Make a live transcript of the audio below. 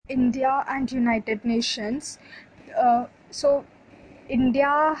India and United Nations. So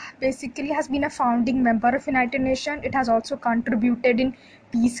India basically has been a founding member of United Nations. It has also contributed in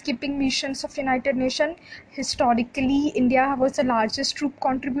peacekeeping missions of United Nations. Historically, India was the largest troop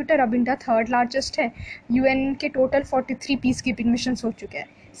contributor. अब India third largest है. UN के total 43 peacekeeping missions हो चुके हैं.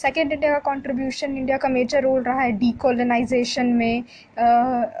 Second, India का contribution, India का major role रहा है डीकोलोनाइजेशन में,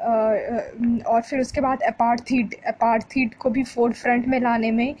 और फिर उसके बाद अपार्थीड को भी फोर्थ फ्रंट में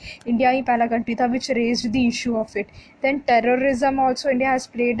लाने में इंडिया ही पहला कंट्री था विच raised the issue of it. Then terrorism also, India has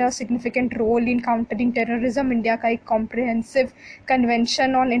played a significant role in countering terrorism. India का एक comprehensive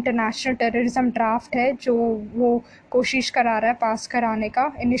convention on international terrorism draft है जो वो कोशिश करा रहा है पास कराने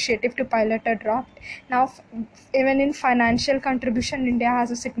का, initiative to pilot a draft. Now even in financial contribution India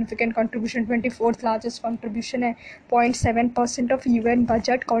has a significant contribution, 24th largest contribution है. 0.7% ऑफ UN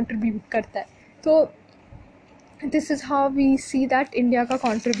बजट कंट्रीब्यूट करता है. तो this is how we see that India का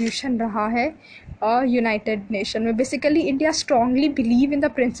कंट्रीब्यूशन रहा है यूनाइटेड नेशन में. Basically India strongly believe in the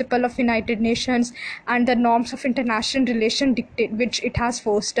principle of United Nations and the norms of international relation dictate which it has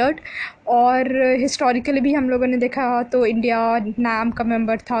fostered. और historically भी हम लोगों ने देखा तो इंडिया NAM का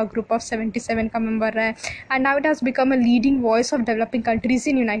मेंबर था, ग्रुप ऑफ 77 का मेंबर रहा है, and now it has become a leading voice of developing countries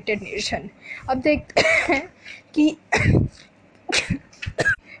in United nation. अब देखते हैं कि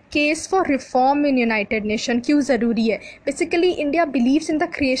case for reform in United Nation क्यों ज़रूरी है. Basically India believes in the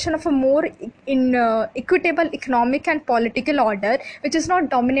creation of a more in equitable economic and political order which is not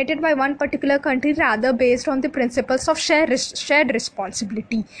dominated by one particular country, rather based on the principles of shared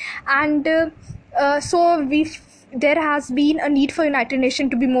responsibility. And so there has been a need for United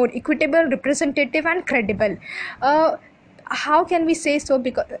Nations to be more equitable, representative and credible. How can we say so?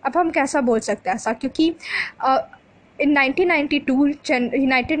 Because अब हम कैसा बोल सकते हैं ऐसा, क्योंकि in 1992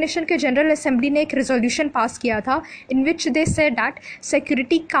 United Nation के general assembly ने एक रेजोल्यूशन पास किया था in which they said that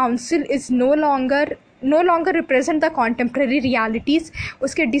security council is no longer represent the contemporary realities.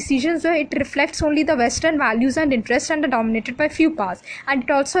 उसके decisions जो it reflects only the western values and interests and are dominated by few powers, and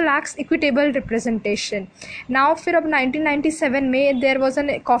it also lacks equitable representation. Now फिर अब 1997 में there was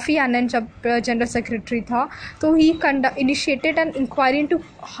an Kofi Annan जब general secretary था, तो he initiated an inquiry into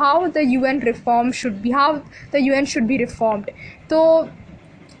how the UN should be reformed. तो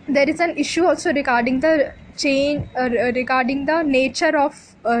there is an issue also regarding the regarding the nature of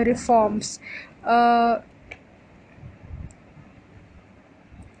reforms.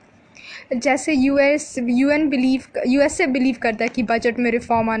 जैसे USA believe करता है कि budget में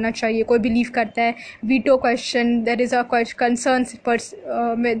reform आना चाहिए, कोई बिलीव करता है veto question, there is a concerns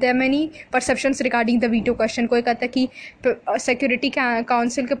there are many perceptions regarding the veto question. कोई कहता है कि सिक्योरिटी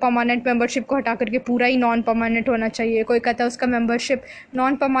काउंसिल के परमानेंट मेंबरशिप को हटा करके पूरा ही नॉन परमानेंट होना चाहिए. कोई कहता है उसका membership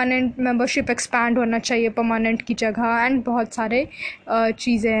non permanent membership expand होना चाहिए परमानेंट की जगह, एंड बहुत सारे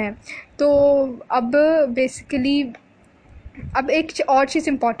चीज़ें हैं. तो अब बेसिकली अब एक और चीज़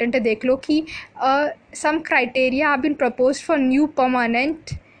इम्पॉर्टेंट है, देख लो कि सम criteria have been proposed for new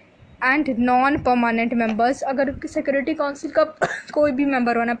permanent and non permanent members. अगर सिक्योरिटी काउंसिल का कोई भी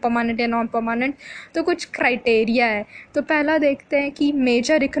मेंबर होना परमानेंट या नॉन परमानेंट, तो कुछ क्राइटेरिया है. तो पहला देखते हैं कि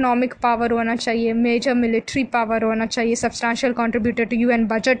मेजर इकोनॉमिक पावर होना चाहिए, मेजर मिलिट्री पावर होना चाहिए, substantial contributor to UN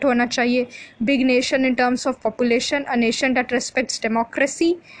budget होना चाहिए, big nation in terms of population, a nation that respects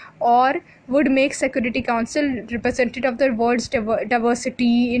democracy, और would make Security Council representative of the world's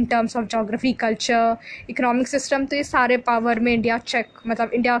diversity in terms of geography, culture, economic system. तो ये सारे power में India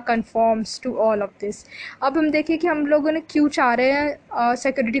मतलब India confirms to all of this. अब हम देखें कि हम लोगों ने क्यों चाह रहे हैं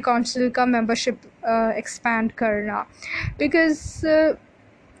सिक्योरिटी काउंसिल का मेंबरशिप एक्सपैंड करना. बिकॉज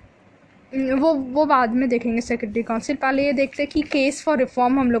वो बाद में देखेंगे सिक्योरिटी काउंसिल. पहले ये देखते हैं कि केस फॉर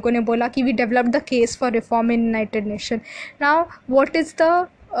रिफॉर्म हम लोगों ने बोला कि we develop the case for reform in United Nation. Now what is the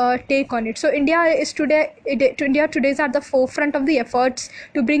take on it. So India today is at the forefront of the efforts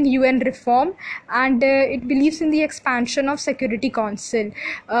to bring UN reform, and it believes in the expansion of Security Council.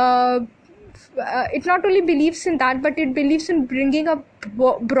 It not only believes in that, but it believes in bringing a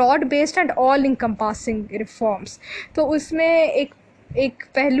broad-based and all-encompassing reforms. तो उसमें एक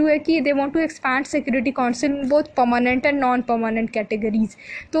पहलू है कि they want to expand security council in both permanent and non permanent categories.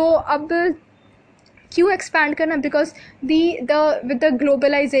 तो अब क्यों expand करना? Because with the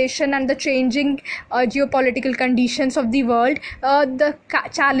globalization and the changing geopolitical conditions of the world, the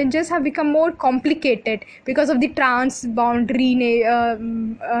challenges have become more complicated because of the transboundary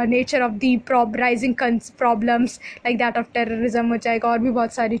nature of the rising problems like that of terrorism हो जाएगा, और भी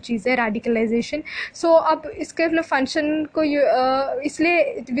बहुत सारी चीज़ें, radicalization. So अब इसके function को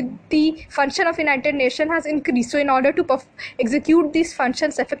इसलिए with the function of United Nation has increased. So in order to execute these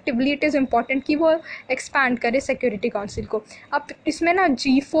functions effectively, it is important कि वो एक्सपैंड करे सिक्योरिटी काउंसिल को। अब इसमें ना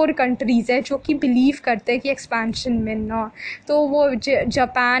G4 कंट्रीज़ है जो कि बिलीव करते हैं कि एक्सपेंशन में ना, तो वो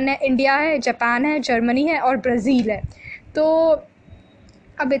जापान है, इंडिया है, जापान है, जर्मनी है और ब्राज़ील है। तो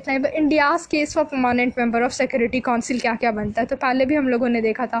अब इतना ही। India's case for permanent member of security council क्या क्या बनता है, तो पहले भी हम लोगों ने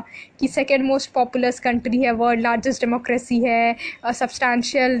देखा था कि सेकेंड मोस्ट पॉपुलस कंट्री है, वर्ल्ड लार्जेस्ट डेमोक्रेसी है,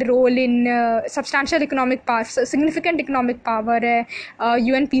 substantial role in substantial economic power, significant economic power है,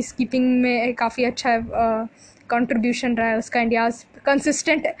 UN पीस कीपिंग में काफ़ी अच्छा कंट्रीब्यूशन रहा है उसका, India's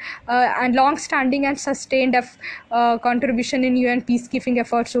consistent and long standing and sustained contribution in UN peacekeeping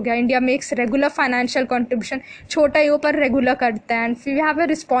efforts हो गया। India makes regular financial contribution, छोटा ही हो पर रेगुलर करता है, and we have a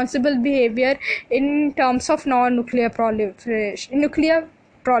responsible behaviour in terms of non nuclear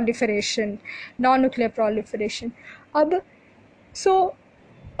proliferation.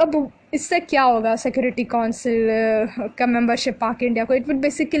 अब इससे क्या होगा सिक्योरिटी काउंसिल का मेंबरशिप पाके इंडिया को? It will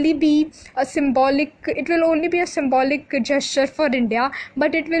basically be a symbolic, it will only be a symbolic gesture for India,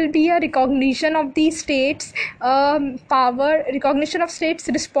 but it will be a recognition of the state's power, recognition of state's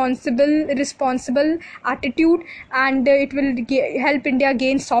responsible attitude, and it will help India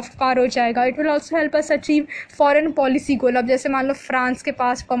gain soft power हो जाएगा। It will also help us achieve foreign policy goal. अब जैसे मान लो France के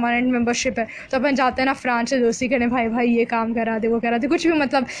पास permanent membership है, तो अपन जाते हैं ना फ्रांस से दोस्ती करने, भाई ये काम करा दे, वो करा दे, कुछ भी,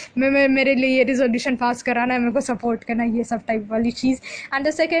 मतलब मेरे लिए ये रिजोल्यूशन पास कराना है, मेरे को सपोर्ट करना है, ये सब टाइप वाली चीज़। And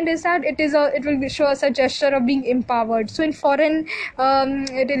the second is that it will show us a gesture of being empowered. So in foreign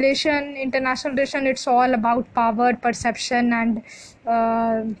relation, international relation, it's all about power, perception and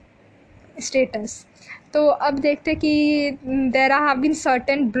status. तो अब देखते कि there have been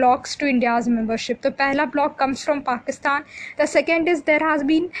certain blocks to India's membership. तो पहला block comes from Pakistan. The second is there has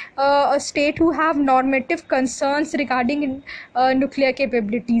been a state who have normative concerns regarding nuclear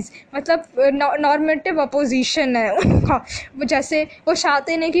capabilities, मतलब normative opposition है उनका, वो जैसे वो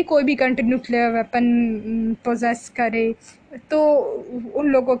चाहते नहीं कि कोई भी कंट्री न्यूक्लियर वेपन पोजेस करे, तो उन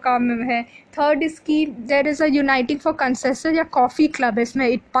लोगों का है। थर्ड इसकी there is a uniting for consensus या कॉफ़ी क्लब है,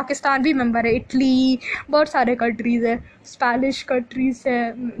 इसमें पाकिस्तान भी मेंबर है, इटली, बहुत सारे कंट्रीज़ है, स्पेनिश कंट्रीज़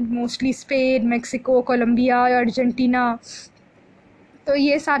है mostly, Spain, Mexico, Colombia, Argentina, तो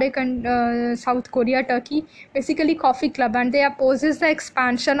ये सारे South Korea, Turkey, basically coffee club, and they opposes the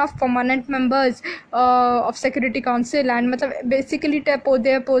expansion of permanent members of security council, and मतलब basically they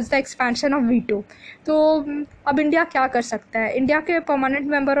oppose the expansion of veto. तो अब India क्या कर सकता है? इंडिया के permanent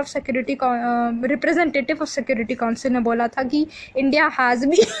member of security representative of security council ने बोला था कि India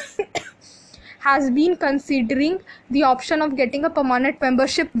has been considering the option of getting a permanent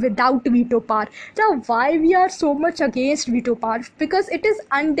membership without veto power. Now, why we are so much against veto power? Because it is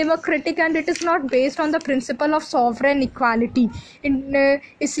undemocratic and it is not based on the principle of sovereign equality.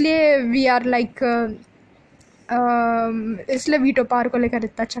 इसलिए we are like इसलिए veto power को लेकर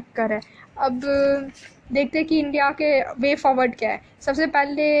इतना चक्कर है। अब देखते हैं कि इंडिया के वे फॉरवर्ड क्या है। सबसे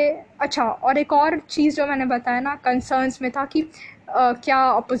पहले अच्छा, और एक और चीज़ जो मैंने बताया ना कंसर्न्स में था कि क्या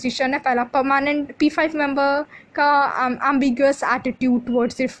अपोजिशन है। पहला, परमानेंट P5 मेंबर का एम्बिगुअस एटीट्यूड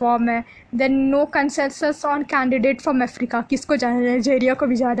टुवर्ड्स रिफॉर्म है। Then no consensus on candidate from Africa, किसको जाना है, नाइजीरिया को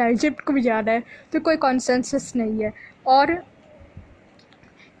भी जाना है, इजिप्ट को भी जाना है, तो कोई कंसेंसस नहीं है। और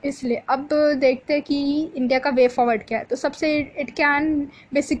इसलिए अब देखते हैं कि इंडिया का वे फॉरवर्ड क्या है। तो सबसे it can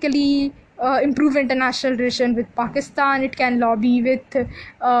basically improve international relation with Pakistan. It can lobby with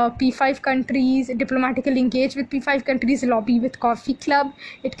P5 countries, diplomatically engage with P5 countries, lobby with Coffee Club.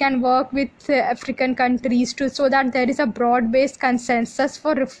 It can work with African countries too, so that there is a broad-based consensus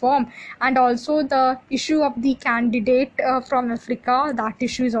for reform. And also the issue of the candidate from Africa, that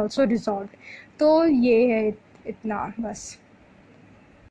issue is also resolved. तो ये है इतना बस।